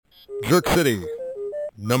Jerk City,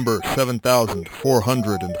 number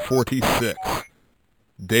 7446,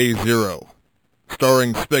 Day Zero,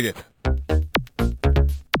 starring Spigot.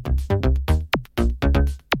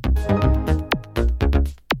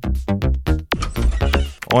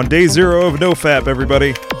 On day zero of NoFap,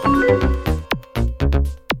 everybody.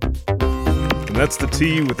 And that's the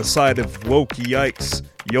tea with a side of woke yikes,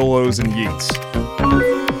 YOLOs, and yeets.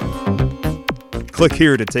 Click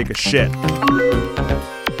here to take a shit.